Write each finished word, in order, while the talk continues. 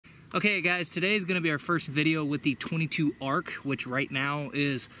Okay guys, today is going to be our first video with the 22 ARC, which right now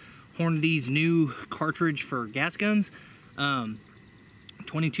is Hornady's new cartridge for gas guns.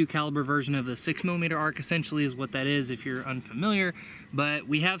 22 caliber version of the 6mm ARC essentially is what that is if you're unfamiliar. But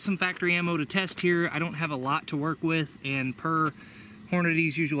we have some factory ammo to test here. I don't have a lot to work with, and per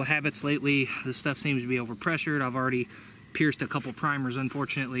Hornady's usual habits lately, this stuff seems to be overpressured. I've already pierced a couple primers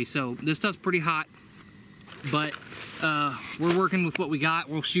unfortunately, so this stuff's pretty hot. But we're working with what we got.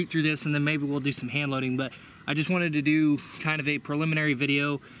 We'll shoot through this and then maybe we'll do some hand loading, but I just wanted to do kind of a preliminary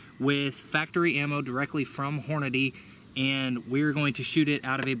video with factory ammo directly from Hornady, and we're going to shoot it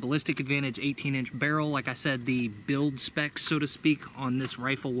out of a Ballistic Advantage 18-inch barrel. Like I said, the build specs, so to speak, on this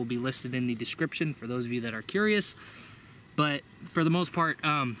rifle will be listed in the description for those of you that are curious. But for the most part,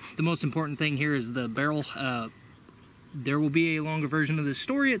 the most important thing here is the barrel. There will be a longer version of this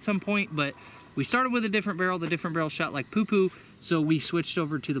story at some point, but we started with a different barrel. The different barrel shot like poo-poo, so we switched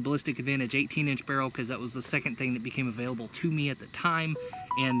over to the Ballistic Advantage 18-inch barrel because that was the second thing that became available to me at the time,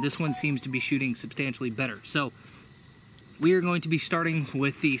 and this one seems to be shooting substantially better. So we are going to be starting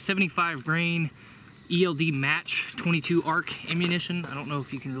with the 75 grain ELD-Match 22 ARC ammunition. I don't know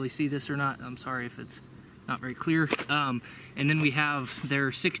if you can really see this or not. I'm sorry if it's not very clear. And then we have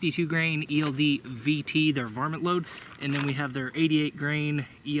their 62 grain ELD-VT, their varmint load, and then we have their 88 grain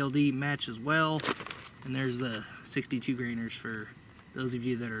ELD-Match as well. And there's the 62 grainers for those of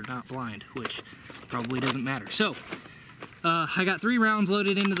you that are not blind, which probably doesn't matter. So I got 3 rounds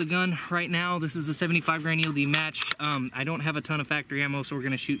loaded into the gun right now. This is a 75 grain ELD-Match. I don't have a ton of factory ammo, so we're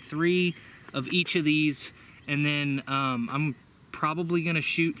going to shoot 3 of each of these, and then I'm probably going to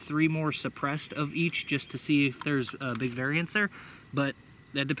shoot 3 more suppressed of each just to see if there's a big variance there, but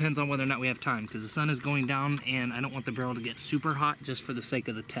that depends on whether or not we have time because the sun is going down and I don't want the barrel to get super hot just for the sake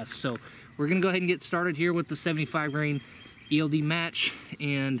of the test. So we're going to go ahead and get started here with the 75 grain ELD-Match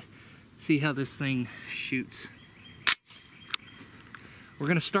and see how this thing shoots. We're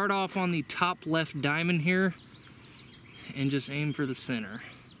going to start off on the top left diamond here and just aim for the center.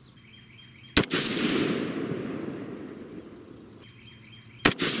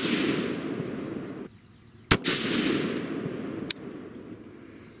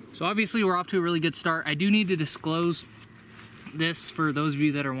 So obviously we're off to a really good start. I do need to disclose this for those of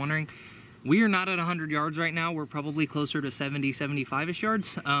you that are wondering. We are not at 100 yards right now. We're probably closer to 70, 75-ish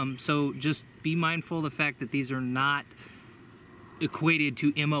yards. So just be mindful of the fact that these are not equated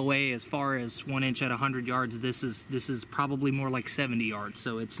to MOA as far as 1 inch at 100 yards. This is probably more like 70 yards.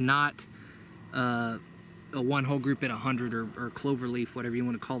 So it's not a one-hole group at 100 or cloverleaf, whatever you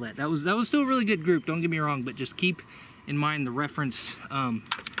want to call that. That was still a really good group, don't get me wrong, but just keep in mind the reference.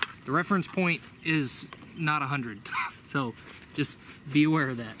 The reference point is not 100, so just be aware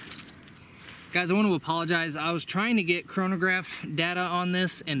of that. Guys, I want to apologize. I was trying to get chronograph data on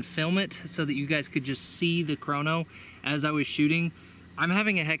this and film it so that you guys could just see the chrono as I was shooting. I'm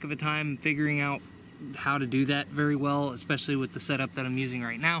having a heck of a time figuring out how to do that very well, especially with the setup that I'm using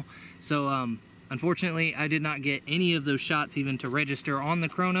right now. So unfortunately, I did not get any of those shots even to register on the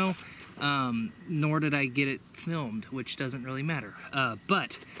chrono, nor did I get it filmed, which doesn't really matter.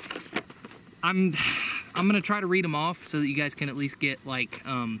 But I'm gonna try to read them off so that you guys can at least get like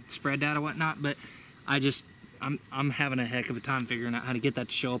spread data and whatnot. But I'm having a heck of a time figuring out how to get that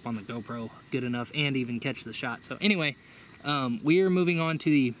to show up on the GoPro good enough and even catch the shot. So anyway, we are moving on to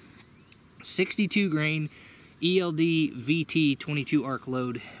the 62 grain ELD-VT 22 ARC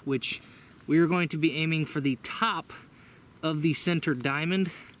load, which we are going to be aiming for the top of the center diamond.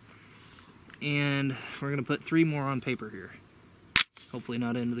 And we're going to put 3 more on paper here. Hopefully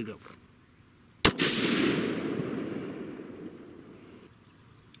not into the GoPro.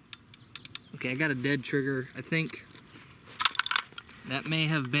 Okay, I got a dead trigger. I think that may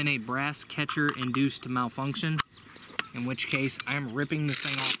have been a brass catcher induced malfunction, in which case I'm ripping this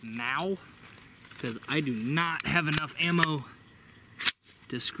thing off now because I do not have enough ammo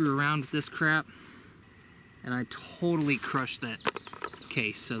to screw around with this crap, and I totally crushed that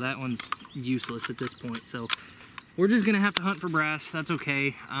case, so that one's useless at this point. So we're just gonna have to hunt for brass. That's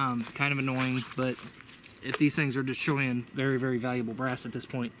okay. Kind of annoying, but if these things are destroying very, very valuable brass at this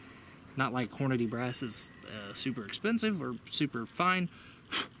point, not like Hornady brass is super expensive or super fine,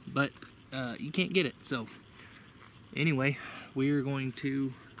 but you can't get it. So anyway, we are going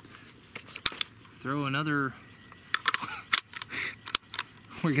to throw another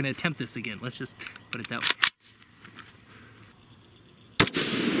we're gonna attempt this again. Let's just put it that way.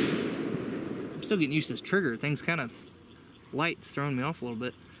 Still getting used to this trigger. Thing's kind of light, throwing me off a little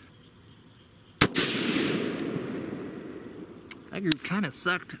bit. That group kind of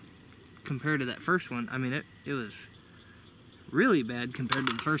sucked compared to that first one. I mean, it was really bad compared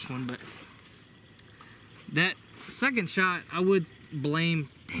to the first one, but that second shot, I would blame,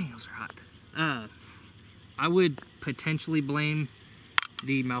 dang, those are hot. I would potentially blame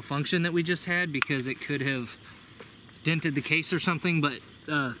the malfunction that we just had because it could have dented the case or something, but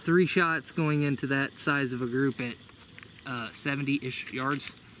 3 shots going into that size of a group at 70-ish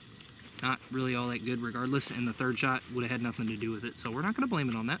yards, not really all that good regardless, and the third shot would have had nothing to do with it, so we're not going to blame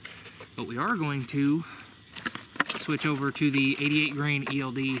it on that. But we are going to switch over to the 88 grain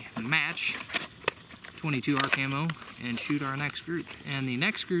ELD-Match 22R camo and shoot our next group. And the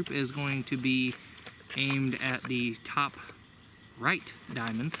next group is going to be aimed at the top right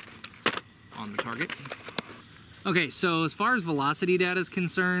diamond on the target. Okay, so as far as velocity data is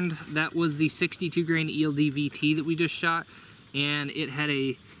concerned, that was the 62 grain ELD-VT that we just shot, and it had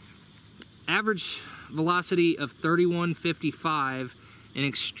a average velocity of 31.55, an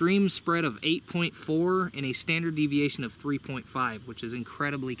extreme spread of 8.4, and a standard deviation of 3.5, which is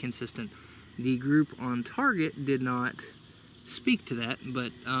incredibly consistent. The group on target did not speak to that,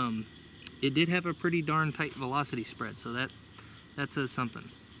 but it did have a pretty darn tight velocity spread, so that says something.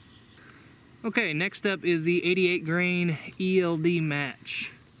 Okay, next up is the 88 grain ELD-Match.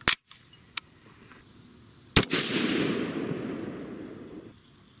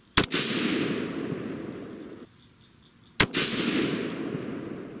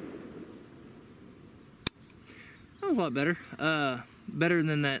 That was a lot better. Better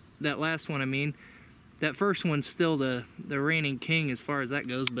than that last one. I mean, that first one's still the reigning king as far as that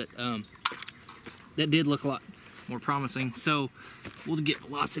goes, but that did look a lot more promising. So we'll get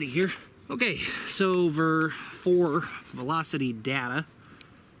velocity here. Okay, so for velocity data,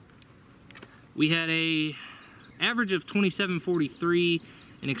 we had a average of 27.43,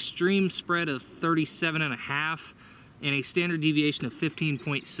 an extreme spread of 37.5, and a standard deviation of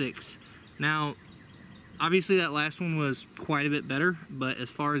 15.6. Now, obviously that last one was quite a bit better, but as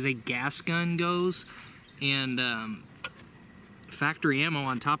far as a gas gun goes, and factory ammo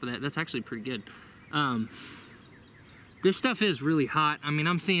on top of that, that's actually pretty good. This stuff is really hot. I mean,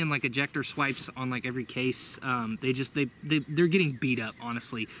 I'm seeing like ejector swipes on like every case. They're getting beat up,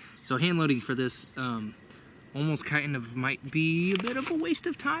 honestly. So hand loading for this almost kind of might be a bit of a waste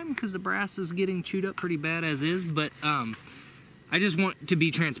of time because the brass is getting chewed up pretty bad as is. But I just want to be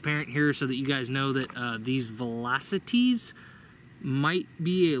transparent here so that you guys know that these velocities might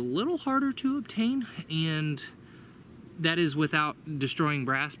be a little harder to obtain, and that is without destroying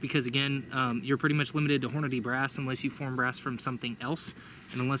brass, because again, you're pretty much limited to Hornady brass unless you form brass from something else,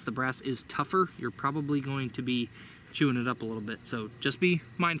 and unless the brass is tougher, you're probably going to be chewing it up a little bit. So just be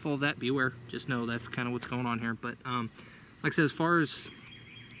mindful of that, be aware, just know that's kind of what's going on here. But like I said, as far as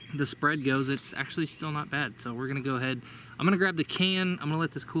the spread goes, it's actually still not bad. So we're gonna go ahead, I'm gonna grab the can, I'm gonna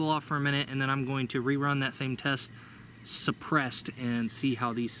let this cool off for a minute, and then I'm going to rerun that same test suppressed and see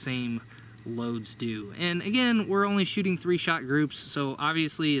how these same loads do. And again, we're only shooting 3-shot groups, so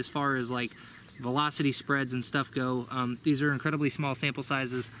obviously as far as like velocity spreads and stuff go, these are incredibly small sample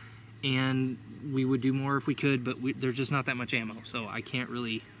sizes, and we would do more if we could, but there's just not that much ammo, so I can't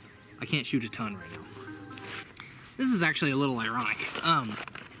shoot a ton right now. This is actually a little ironic.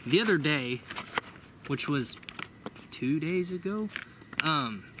 The other day, which was 2 days ago,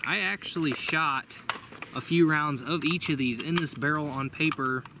 I actually shot a few rounds of each of these in this barrel on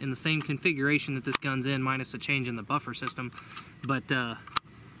paper in the same configuration that this gun's in, minus a change in the buffer system. But I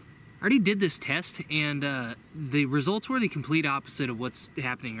already did this test, and the results were the complete opposite of what's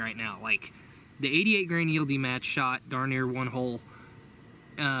happening right now. Like, the 88 grain ELD-Match shot darn near 1 hole,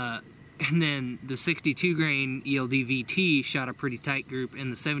 and then the 62 grain ELD-VT shot a pretty tight group,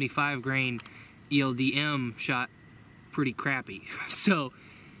 and the 75 grain ELD-M shot pretty crappy. So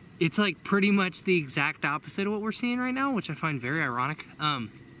it's like pretty much the exact opposite of what we're seeing right now, which I find very ironic.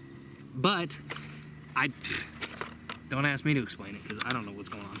 But don't ask me to explain it because I don't know what's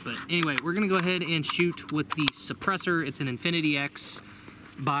going on. But anyway, we're gonna go ahead and shoot with the suppressor. It's an Infinity X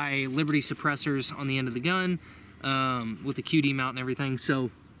by Liberty Suppressors on the end of the gun, with the QD mount and everything.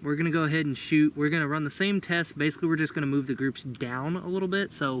 So we're gonna go ahead and shoot. We're gonna run the same test. Basically, we're just gonna move the groups down a little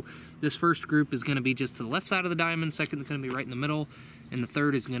bit. So this first group is gonna be just to the left side of the diamond, second is gonna be right in the middle, and the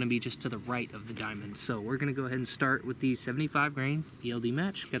third is gonna be just to the right of the diamond. So we're gonna go ahead and start with the 75 grain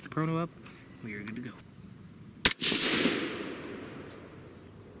ELD-Match. Got the chrono up, we are good to go.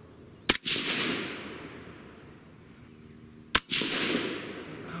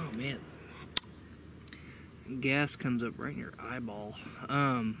 Oh man, gas comes up right in your eyeball.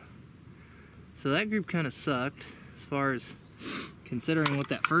 So that group kind of sucked as far as considering what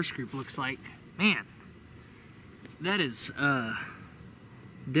that first group looks like. Man, that is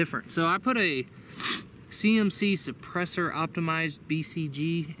different. So I put a CMC Suppressor Optimized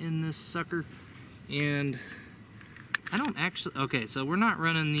BCG in this sucker. And I don't actually, okay, so we're not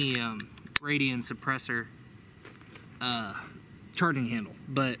running the Radian suppressor charging handle,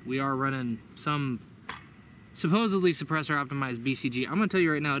 but we are running some supposedly suppressor optimized BCG. I'm gonna tell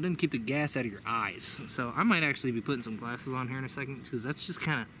you right now, it doesn't keep the gas out of your eyes. So I might actually be putting some glasses on here in a second, because that's just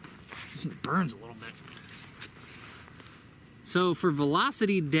kind of, just burns a little bit. So for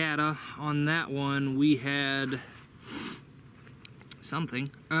velocity data on that one, we had something.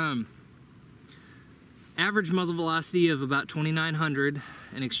 Average muzzle velocity of about 2,900,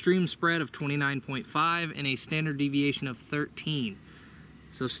 an extreme spread of 29.5, and a standard deviation of 13.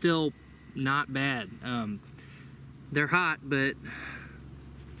 So still not bad. They're hot, but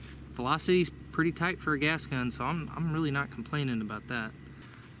velocity's pretty tight for a gas gun, so I'm really not complaining about that.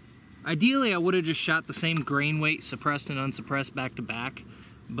 Ideally, I would have just shot the same grain weight, suppressed and unsuppressed back to back,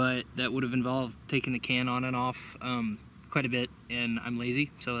 but that would have involved taking the can on and off quite a bit, and I'm lazy,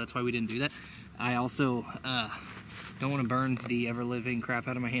 so that's why we didn't do that. I also don't want to burn the ever-living crap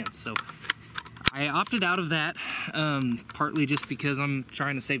out of my hands, so I opted out of that, partly just because I'm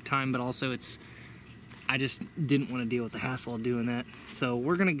trying to save time, but also I just didn't want to deal with the hassle of doing that. So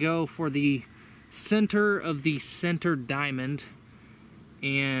we're going to go for the center of the center diamond,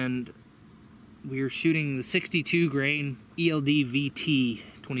 and we're shooting the 62 grain ELD-VT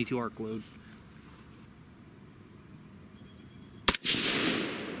 22 arc load.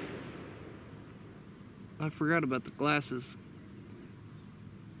 I forgot about the glasses.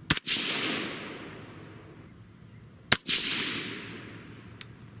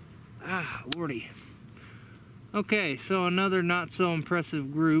 Ah, lordy. Okay, so another not so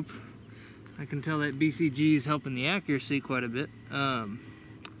impressive group. I can tell that BCG is helping the accuracy quite a bit.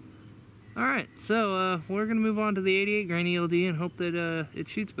 Alright, so we're going to move on to the 88 grain ELD and hope that it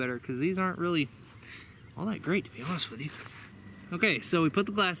shoots better, because these aren't really all that great, to be honest with you. Okay, so we put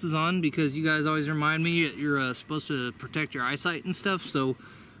the glasses on because you guys always remind me that you're supposed to protect your eyesight and stuff, so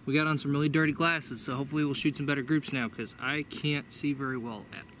we got on some really dirty glasses, so hopefully we'll shoot some better groups now, because I can't see very well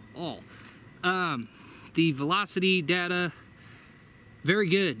at all. The velocity data, very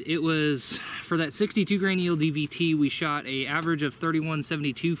good. It was, for that 62 grain ELD-VT, we shot an average of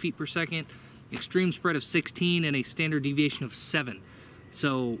 3172 feet per second, extreme spread of 16, and a standard deviation of 7.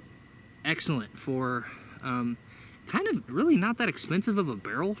 So, excellent for kind of really not that expensive of a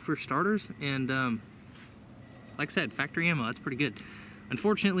barrel for starters, and like I said, factory ammo, that's pretty good.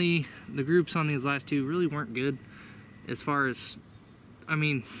 Unfortunately, the groups on these last two really weren't good as far as, I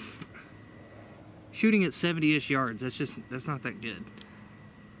mean, shooting at 70-ish yards, that's not that good.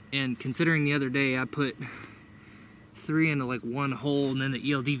 And considering the other day I put 3 into like one hole, and then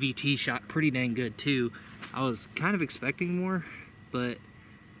the ELD-VT shot pretty dang good too, I was kind of expecting more, but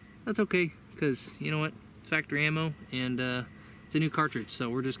that's okay, because you know what, it's factory ammo, and it's a new cartridge, so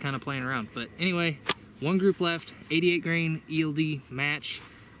we're just kind of playing around. But anyway, one group left, 88 grain ELD-Match.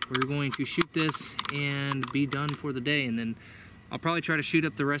 We're going to shoot this and be done for the day, and then I'll probably try to shoot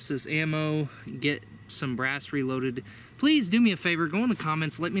up the rest of this ammo, get some brass reloaded. Please do me a favor, go in the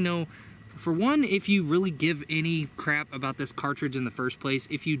comments, let me know, for one, if you really give any crap about this cartridge in the first place.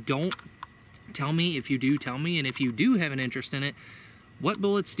 If you don't, tell me. If you do, tell me. And if you do have an interest in it, what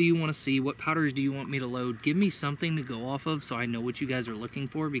bullets do you want to see? What powders do you want me to load? Give me something to go off of so I know what you guys are looking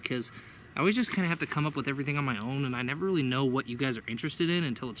for, because I always just kind of have to come up with everything on my own, and I never really know what you guys are interested in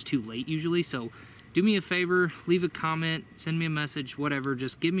until it's too late usually. So do me a favor, leave a comment, send me a message, whatever.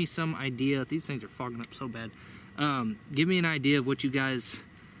 Just give me some idea. These things are fogging up so bad. Give me an idea of what you guys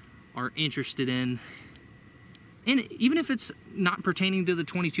are interested in. And even if it's not pertaining to the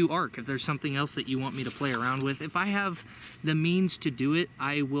 22 arc, if there's something else that you want me to play around with, if I have the means to do it,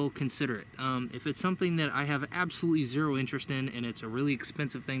 I will consider it. If it's something that I have absolutely zero interest in and it's a really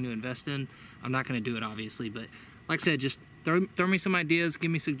expensive thing to invest in, I'm not going to do it, obviously. But like I said, just throw me some ideas, give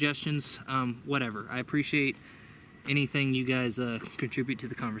me suggestions, whatever. I appreciate anything you guys contribute to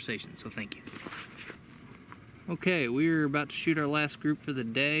the conversation, so thank you. Okay, we're about to shoot our last group for the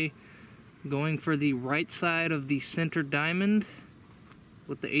day. Going for the right side of the center diamond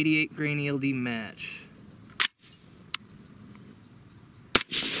with the 88 grain ELD-Match.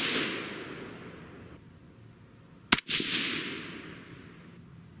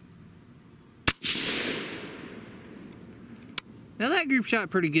 Now that group shot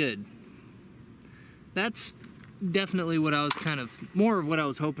pretty good. That's definitely what I was more of what I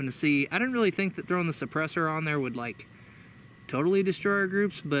was hoping to see. I didn't really think that throwing the suppressor on there would like totally destroy our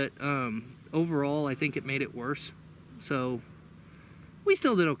groups, but overall I think it made it worse. So we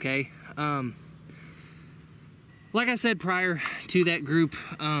still did okay. Like I said prior to that group,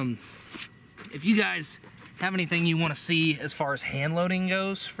 if you guys have anything you want to see as far as hand loading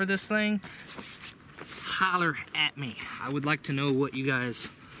goes for this thing, holler at me. I would like to know what you guys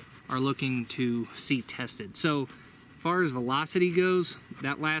are looking to see tested. So, as far as velocity goes,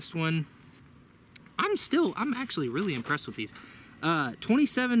 that last one, I'm actually really impressed with these.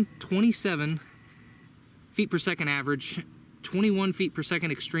 27 feet per second average, 21 feet per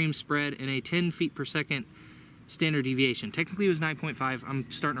second extreme spread, and a 10 feet per second standard deviation. Technically it was 9.5. I'm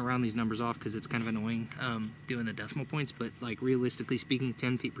starting to round these numbers off because it's kind of annoying doing the decimal points, but like realistically speaking,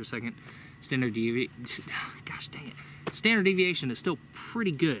 10 feet per second standard deviation. Gosh dang it. Standard deviation is still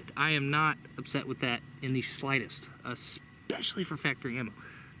pretty good. I am not upset with that in the slightest, especially for factory ammo.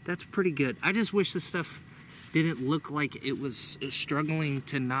 That's pretty good. I just wish this stuff didn't look like it was struggling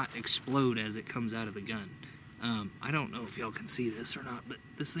to not explode as it comes out of the gun. I don't know if y'all can see this or not, but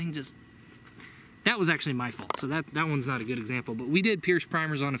this thing just... That was actually my fault, so that one's not a good example. But we did pierce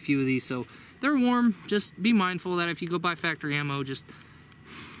primers on a few of these, so they're warm. Just be mindful that if you go buy factory ammo, just...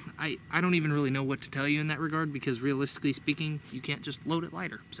 I don't even really know what to tell you in that regard, because realistically speaking, you can't just load it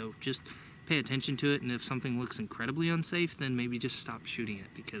lighter. So just pay attention to it, and if something looks incredibly unsafe, then maybe just stop shooting it,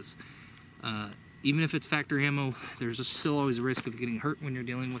 because even if it's factory ammo, there's still always a risk of getting hurt when you're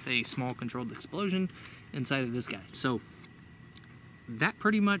dealing with a small controlled explosion inside of this guy. So that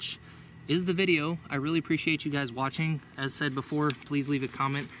pretty much is the video. I really appreciate you guys watching. As said before, please leave a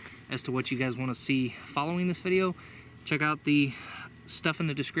comment as to what you guys want to see following this video. Check out the stuff in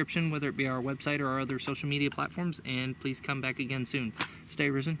the description, whether it be our website or our other social media platforms, and please come back again soon. Stay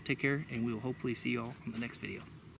risen, take care, and we will hopefully see you all on the next video.